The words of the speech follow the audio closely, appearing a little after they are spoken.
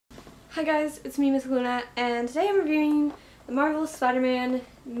Hi guys, it's me, Miss Luna, and today I'm reviewing the Marvel Spider-Man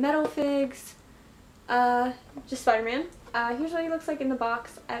Metal Figs, just Spider-Man. Here's what he looks like in the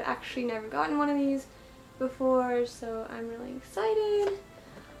box. I've actually never gotten one of these before, so I'm really excited.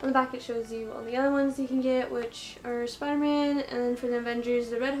 On the back it shows you all the other ones you can get, which are Spider-Man, and then for the Avengers,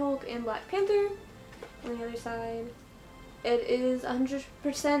 the Red Hulk and Black Panther. On the other side, it is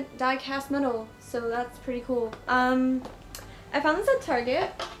 100% die-cast metal, so that's pretty cool. I found this at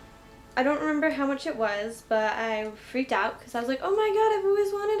Target. I don't remember how much it was, but I freaked out because I was like, oh my god, I've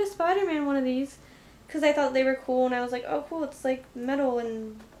always wanted a Spider-Man one of these, because I thought they were cool, and I was like, oh cool, it's like metal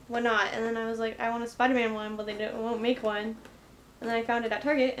and whatnot, and then I was like, I want a Spider-Man one, but they won't make one, and then I found it at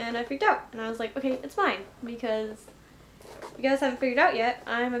Target, and I freaked out, and I was like, okay, it's mine, because if you guys haven't figured out yet,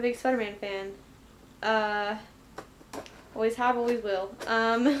 I'm a big Spider-Man fan. Always have, always will.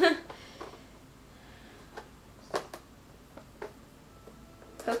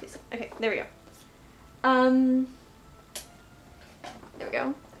 Focus. Okay, there we go. There we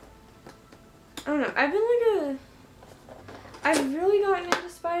go. I don't know. I've really gotten into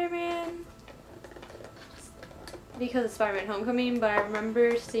Spider-Man because of Spider-Man Homecoming, but I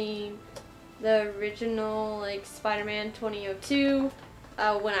remember seeing the original, like, Spider-Man 2002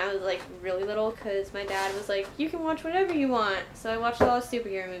 when I was, like, really little, because my dad was like, you can watch whatever you want. So I watched a lot of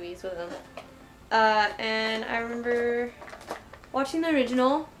superhero movies with him. And I remember watching the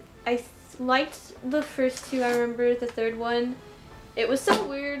original. I liked the first two. I remember the third one. It was so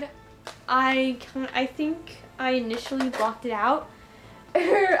weird. I think I initially blocked it out.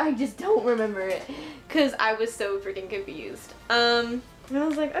 I just don't remember it because I was so freaking confused. And I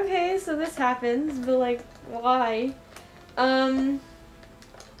was like, okay, so this happens, but like, why? And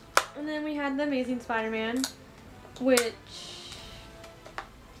then we had the Amazing Spider-Man, which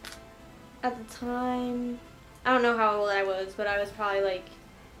at the time, I don't know how old I was, but I was probably like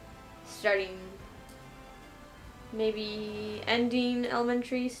starting, maybe ending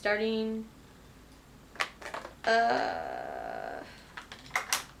elementary, starting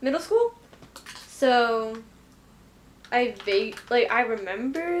middle school. So I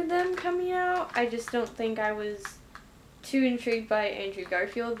remember them coming out. I just don't think I was too intrigued by Andrew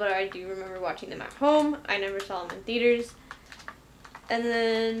Garfield, but I do remember watching them at home. I never saw them in theaters. And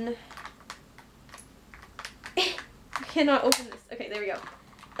then I cannot open this. Okay, there we go.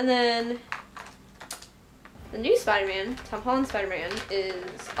 And then the new Spider-Man, Tom Holland Spider-Man, is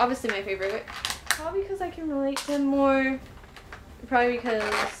obviously my favorite. Probably because I can relate to him more. Probably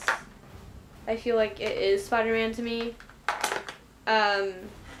because I feel like it is Spider-Man to me.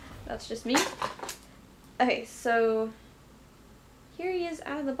 That's just me. Okay, so here he is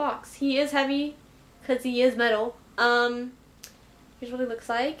out of the box. He is heavy because he is metal. Here's what he looks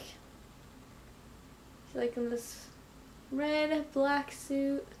like. He's like in this red black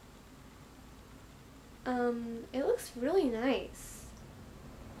suit. It looks really nice.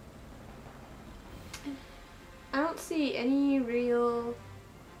 I don't see any real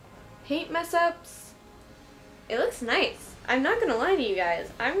paint mess ups. It looks nice. I'm not gonna lie to you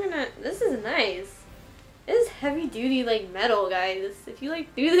guys. This is nice. This is heavy duty like metal, guys. If you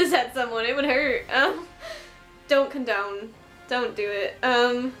like threw this at someone, it would hurt. Don't condone. Don't do it.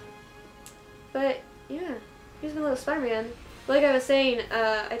 But yeah. Here's my little Spider-Man. Like I was saying,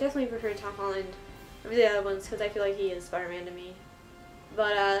 I definitely prefer Tom Holland over the other ones because I feel like he is Spider-Man to me.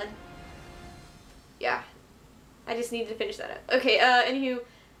 But, yeah. I just needed to finish that up. Okay, anywho,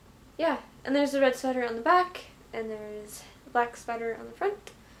 yeah. And there's the red spider on the back, and there's the black spider on the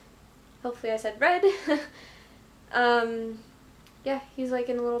front. Hopefully I said red. Yeah, he's like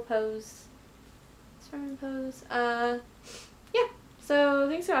in a little pose. Spider-Man pose. Yeah. So,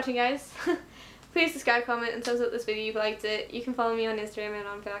 thanks for watching, guys. Please subscribe, comment, and thumbs up this video if you liked it. You can follow me on Instagram and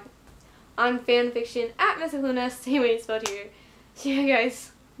on fanfiction at Miss Luna, same way it's spelled here. See you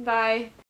guys. Bye.